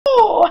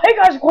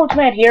guys,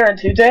 Quartzman here, and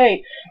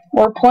today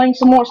we're playing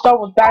some more Star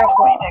Wars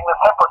Battlefront.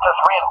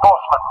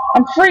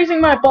 I'm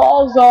freezing my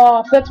balls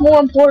off. That's more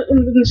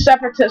important than the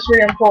Separatist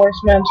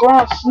reinforcements. We're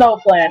on a snow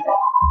planet.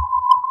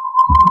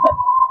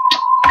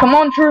 Come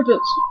on, troopers.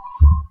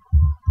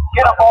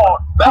 Get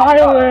aboard.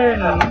 Pile in.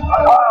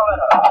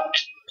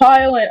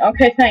 Pile in.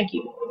 Okay, thank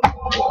you.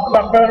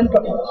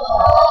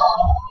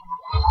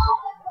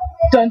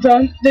 Dun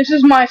dun. This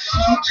is my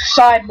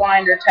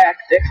sidewinder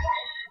tactic.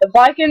 If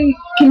I can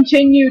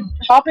continue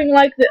hopping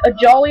like a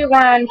Jolly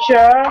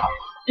Rancher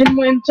in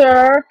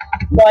winter,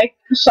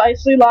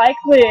 precisely like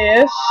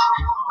this,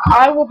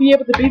 I will be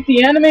able to beat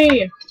the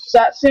enemy. It's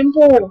that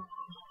simple.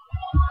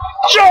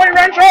 Jolly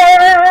Rancher!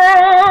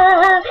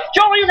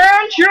 Jolly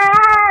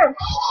Rancher!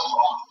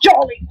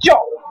 Jolly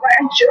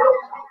Rancher!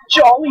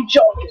 Jolly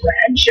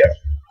Rancher!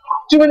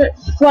 Doing it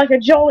like a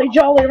Jolly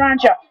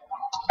Rancher.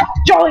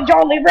 Jolly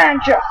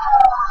Rancher!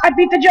 I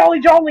beat the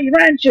Jolly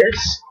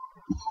Ranchers!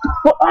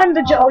 Well, I'm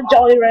the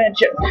Jolly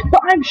Rancher,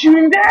 but I'm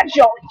shooting that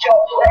Jolly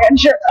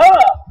Rancher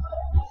up!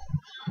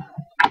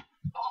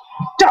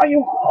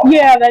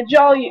 Yeah, that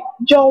Jolly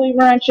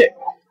Rancher.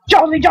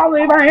 Jolly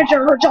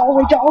Rancher,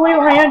 Jolly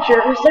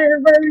Ranchers,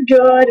 they're very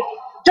good.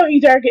 Don't you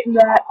dare get in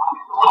that.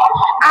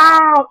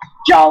 Ow!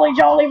 Jolly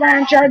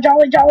Rancher,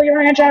 Jolly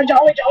Rancher,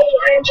 Jolly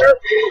Rancher,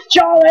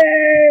 Jolly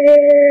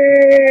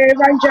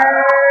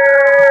Rancher!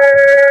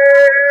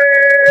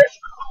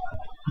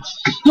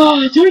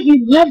 Oh, don't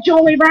you love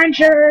Jolly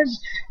Ranchers?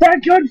 They're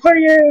good for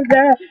you.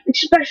 They're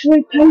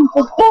especially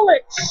painful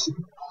bullets.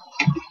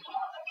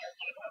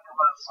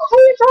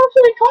 Oh, it's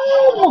awfully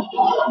cold.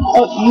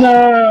 Oh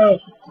no!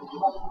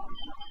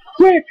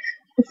 Quick,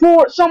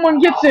 before someone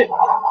gets it.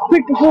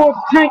 Quick, before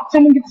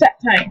someone gets that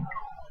tank.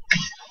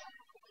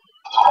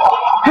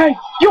 Hey,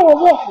 you're a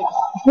Waffle.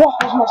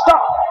 Waffles must die.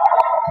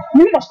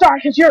 You must die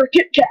because you're a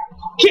Kit Kat.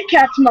 Kit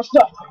Kats must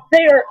die.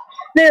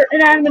 They're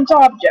inanimate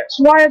objects.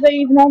 Why are they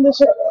even on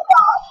this earth?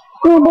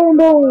 Boom, boom,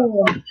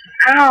 boom.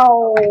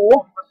 Ow.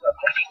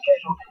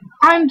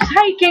 I'm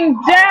taking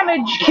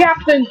damage,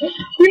 Captain.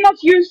 We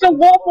must use the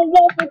Waffle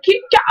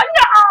Kit Kat.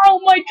 No,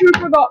 my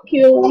trooper got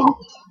killed.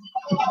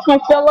 My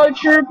fellow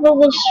trooper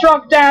was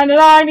struck down, and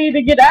I need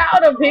to get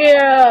out of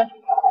here.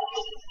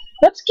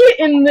 Let's get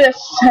in this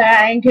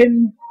tank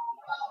and...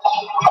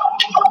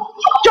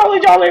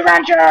 Jolly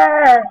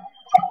Rancher!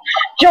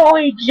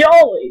 Jolly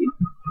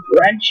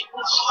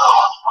Ranchers.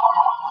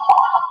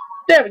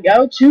 There we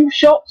go. 2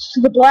 shots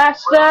to the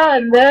blaster,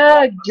 and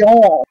they're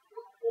gone.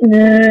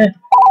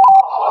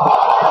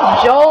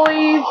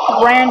 Jolly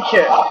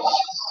Ranchers.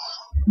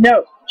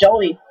 No,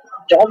 Jolly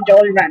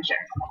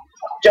Rancher.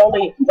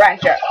 Jolly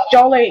Rancher.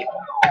 Jolly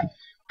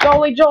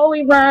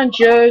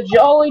Rancher.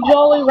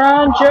 Jolly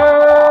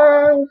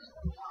Rancher.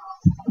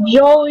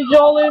 Jolly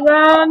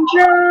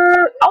Rancher.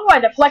 Oh, I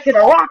deflected a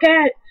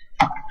rocket.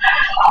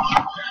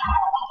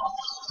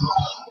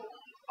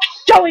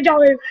 Jolly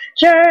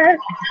Rancher.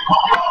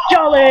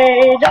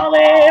 Jolly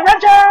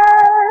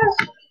Ranchers.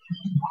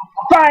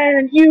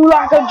 Firing you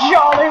like a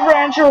Jolly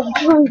Rancher of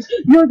truth.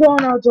 You're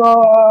gonna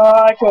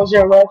die, cause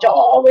you're a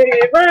Jolly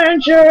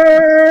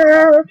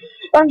Rancher.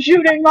 I'm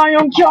shooting my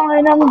own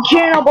kind, I'm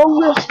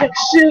cannibalistic,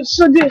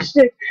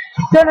 sadistic.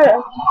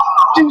 Gonna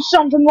do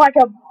something like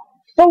a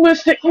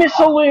ballistic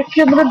missile.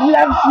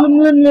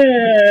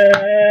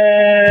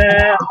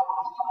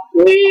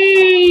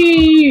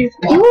 Whee!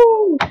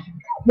 Woo!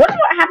 Wonder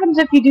what happens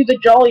if you do the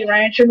Jolly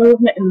Rancher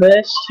movement in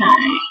this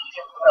tank.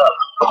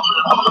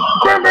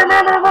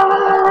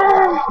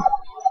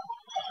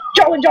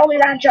 Jolly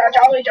Rancher,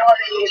 Jolly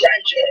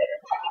Rancher.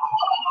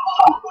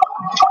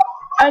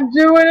 I'm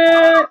doing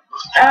it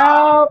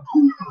out.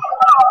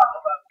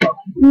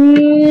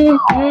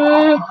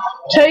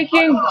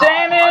 Taking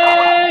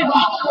damage.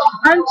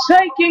 I'm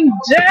taking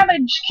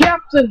damage,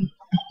 Captain.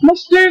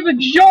 Let's do the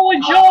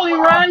Jolly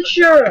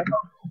Rancher.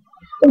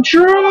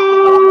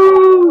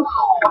 True.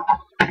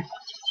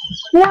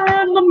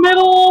 We're in the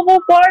middle of a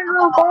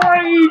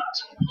firefight.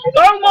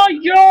 Oh my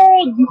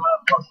god.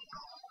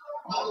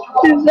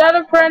 Is that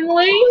a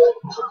friendly?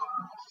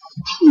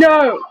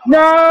 No.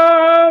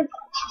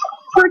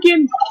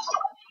 Freaking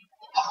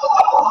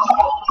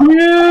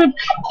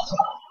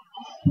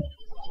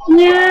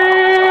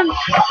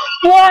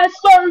blast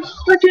those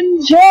freaking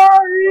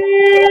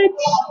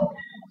turrets!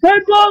 Hey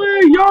brother,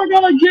 you're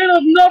gonna get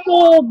a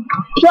knuckle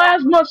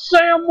plasma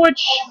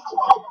sandwich.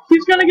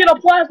 He's gonna get a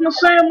plasma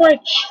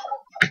sandwich.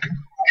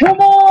 Come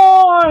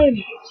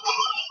on!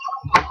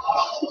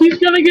 He's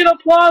gonna get a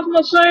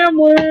plasma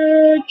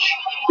sandwich.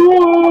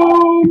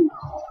 Boom!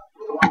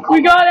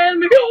 We got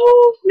enemy.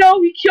 Oh no,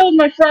 he killed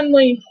my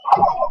friendly.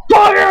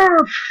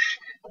 Fire!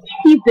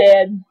 He's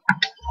dead.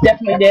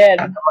 Definitely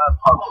dead.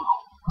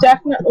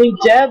 Definitely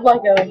dead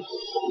like a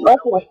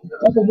waffle.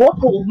 Like a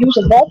waffle. He was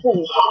a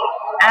waffle.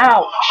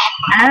 Ouch.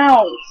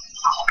 Ow.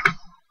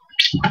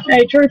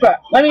 Hey, trooper,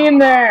 let me in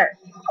there.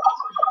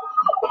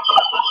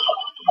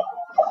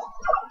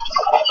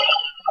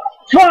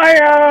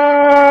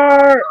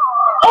 Fire!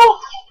 Oh!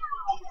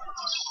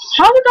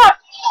 How did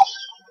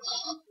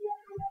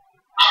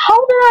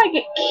I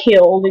get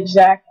killed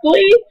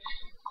exactly.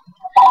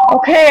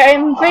 Okay,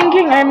 I'm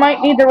thinking I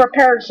might need to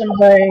repair some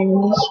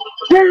things.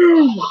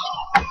 Boom!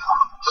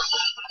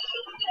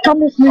 Come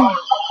with me.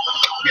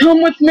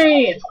 Come with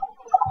me.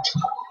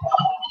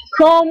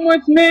 Come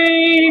with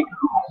me.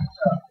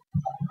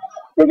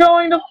 We're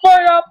going to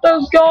fight up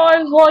those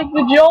guys like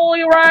the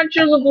Jolly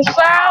Ranchers of the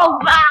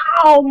South.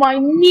 Ow, my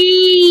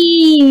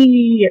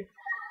knee.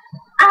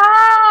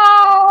 Ow!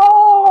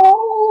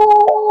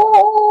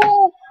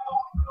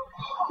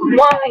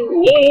 My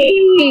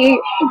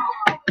knee.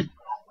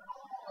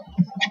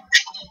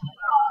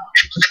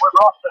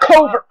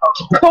 Covert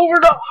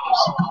up.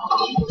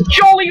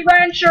 Jolly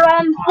Rancher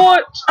on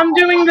foot. I'm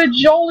doing the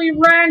Jolly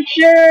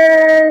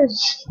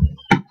Ranchers.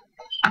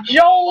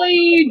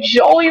 Jolly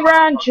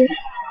Ranchers.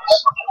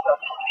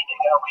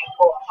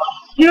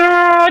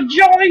 Yeah,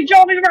 Jolly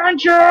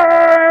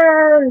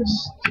Ranchers.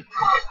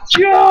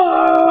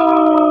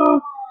 Yeah.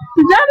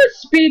 Is that a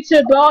speed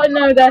tip? Oh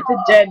no, that's a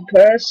dead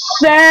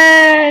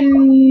person.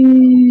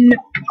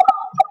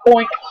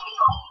 Boink.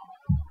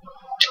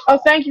 Oh,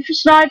 thank you for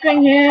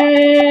sniping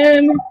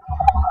him.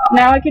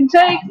 Now I can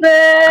take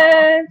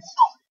this.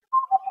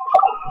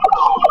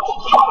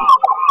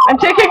 I'm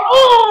taking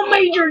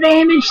major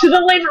damage to the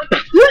liver.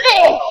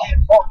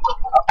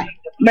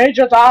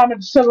 Major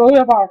damage to the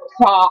liver.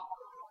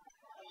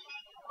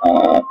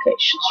 Okay,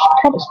 should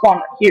probably spawn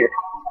right here.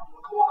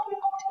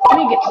 I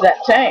need to get to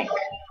that tank.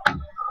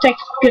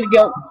 Tank's gonna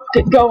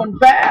get going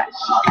fast.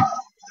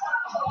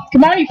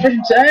 Come on, you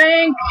freaking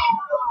tank.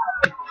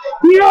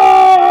 No!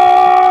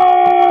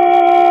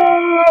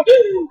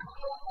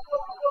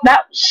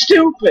 That was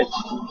stupid.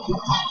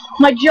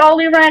 My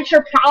Jolly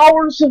Rancher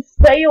powers have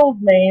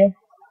failed me.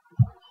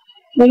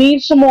 We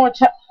need some more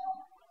time.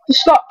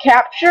 This got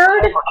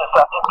captured?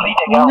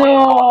 No.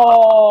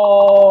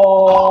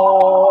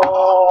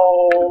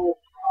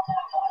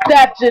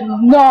 That did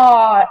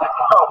not.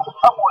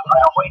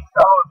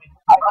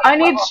 I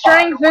need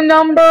strength in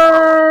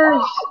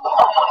numbers.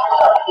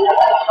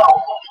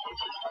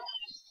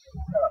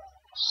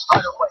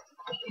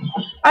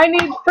 I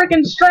need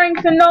freaking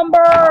strength in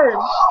numbers.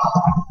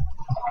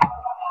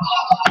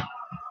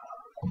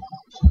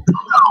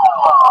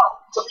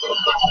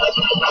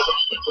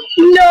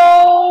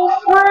 No,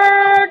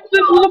 frick!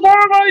 This was a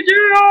bad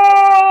idea!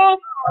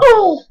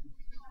 Oh!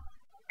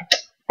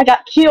 I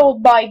got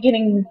killed by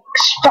getting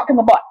stuck in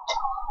the butt.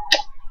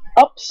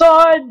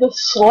 Upside the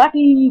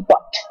slappy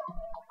butt.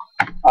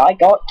 I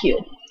got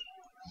killed.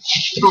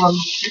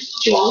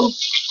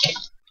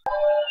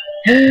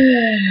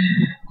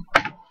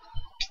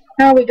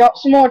 Now we got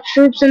some more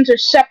troops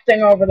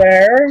intercepting over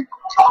there.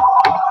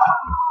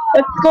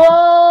 Let's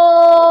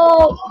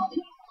go!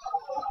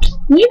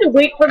 We need to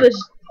wait for this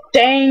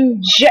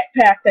dang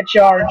jetpack to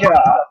charge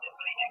up.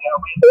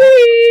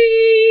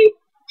 Whee!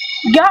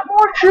 Got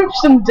more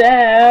troops than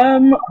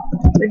them.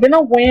 We're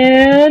gonna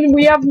win.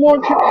 We have more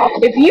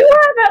troops. If you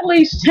have at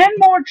least 10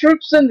 more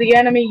troops than the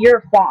enemy,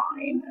 you're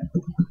fine.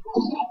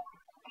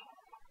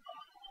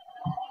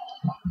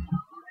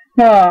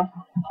 Huh.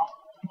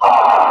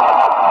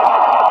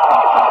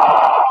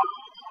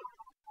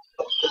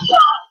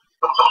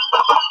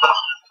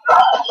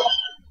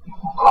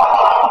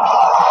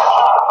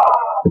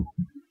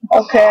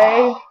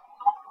 Okay,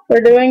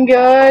 we're doing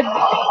good.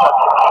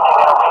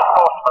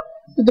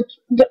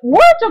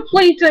 We're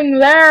depleting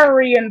their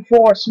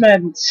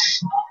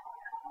reinforcements.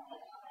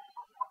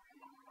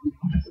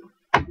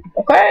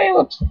 Okay,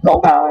 let's go,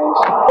 guys.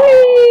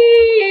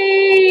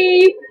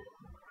 Whee!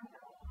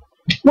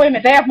 Wait a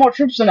minute, they have more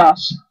troops than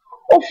us.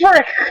 Oh,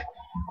 frick!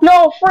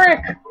 No,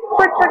 frick!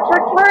 Frick!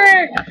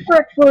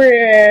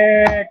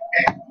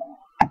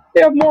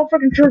 They have more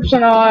freaking troops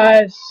than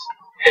us.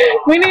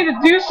 We need to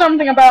do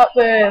something about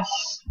this.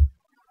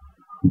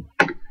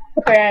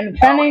 Okay, I'm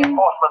defending.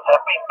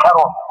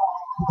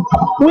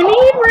 We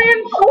need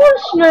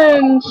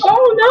reinforcements!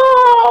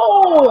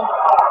 Oh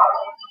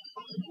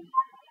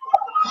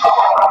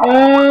no!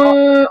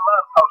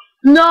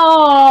 No!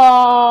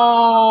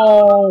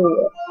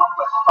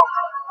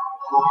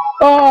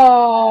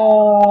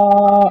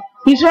 Oh!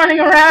 He's running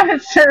around in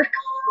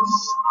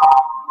circles.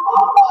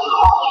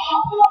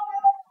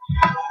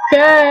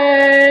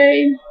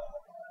 Okay.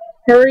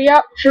 Hurry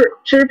up,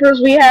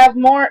 troopers. We have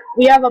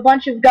a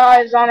bunch of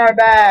guys on our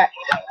back.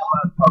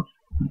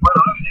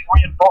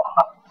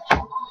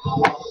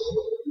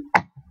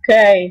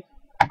 Okay.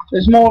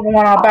 There's more of them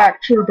on our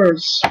back,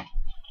 troopers.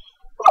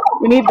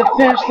 We need to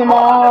finish them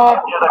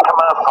off.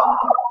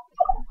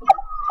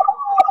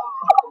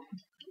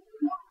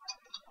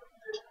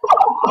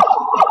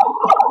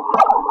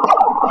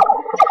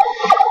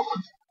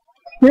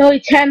 Really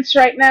tense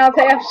right now.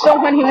 They have so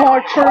many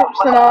more troops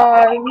than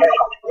us.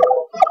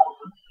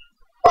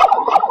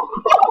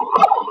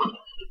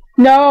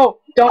 No,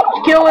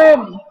 don't kill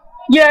him!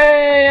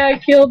 Yay, I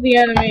killed the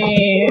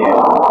enemy.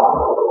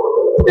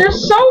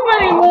 There's so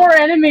many more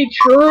enemy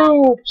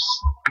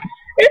troops.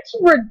 It's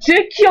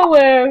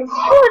ridiculous.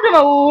 We're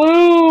gonna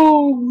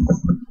lose.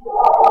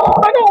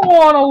 I don't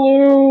want to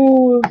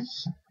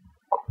lose.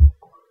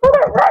 But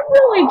I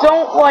really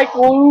don't like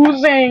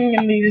losing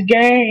in these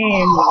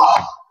games.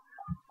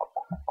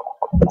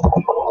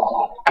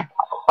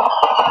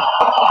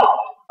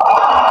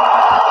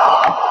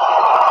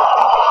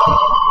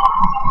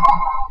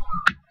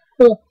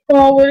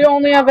 Oh, we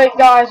only have 8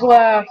 guys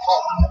left.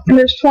 And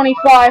there's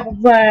 25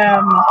 of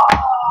them.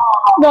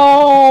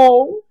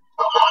 No!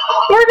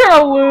 We're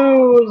gonna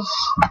lose.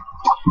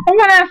 I'm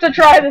gonna have to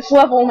try this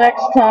level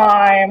next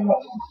time.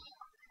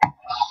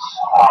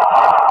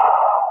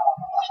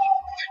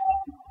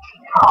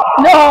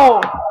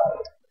 No!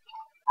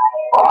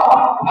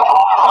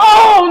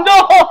 Oh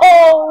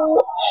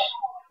no!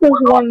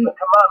 There's one.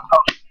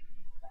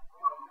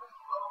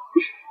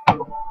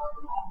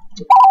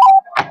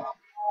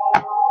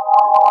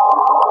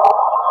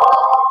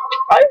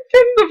 I've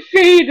been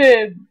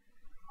defeated!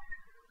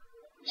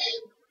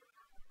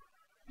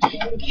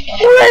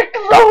 Frick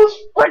those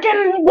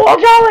frickin'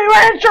 Jolly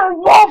Rancher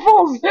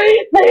waffles!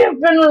 They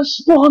have been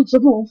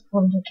responsible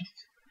for the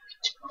defeat.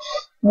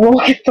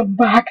 We'll get them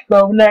back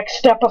though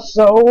next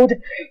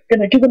episode.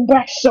 Gonna get them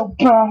back so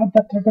bad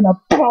that they're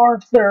gonna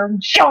barf their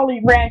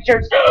Jolly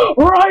Ranchers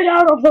right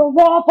out of their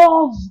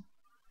waffles!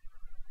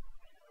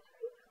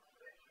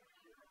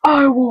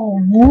 I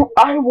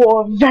will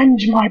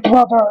avenge my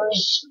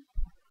brothers.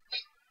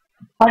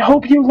 I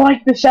hope you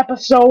like this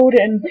episode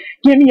and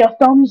give me a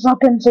thumbs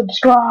up and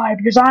subscribe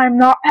because I'm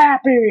not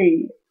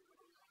happy.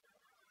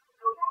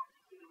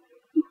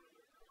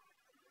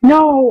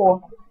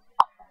 No.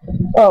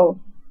 Oh.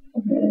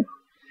 Okay.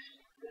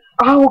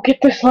 I will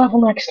get this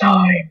level next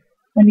time.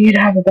 I need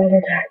to have a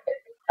better tactic.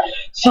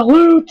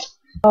 Salute!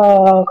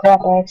 Oh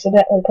crap, I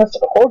accidentally pressed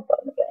the record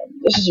button again.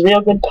 This is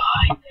real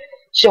goodbye.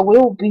 So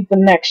we'll beat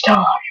them next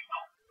time.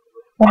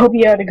 I hope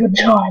you had a good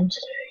time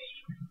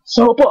today.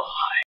 So bye.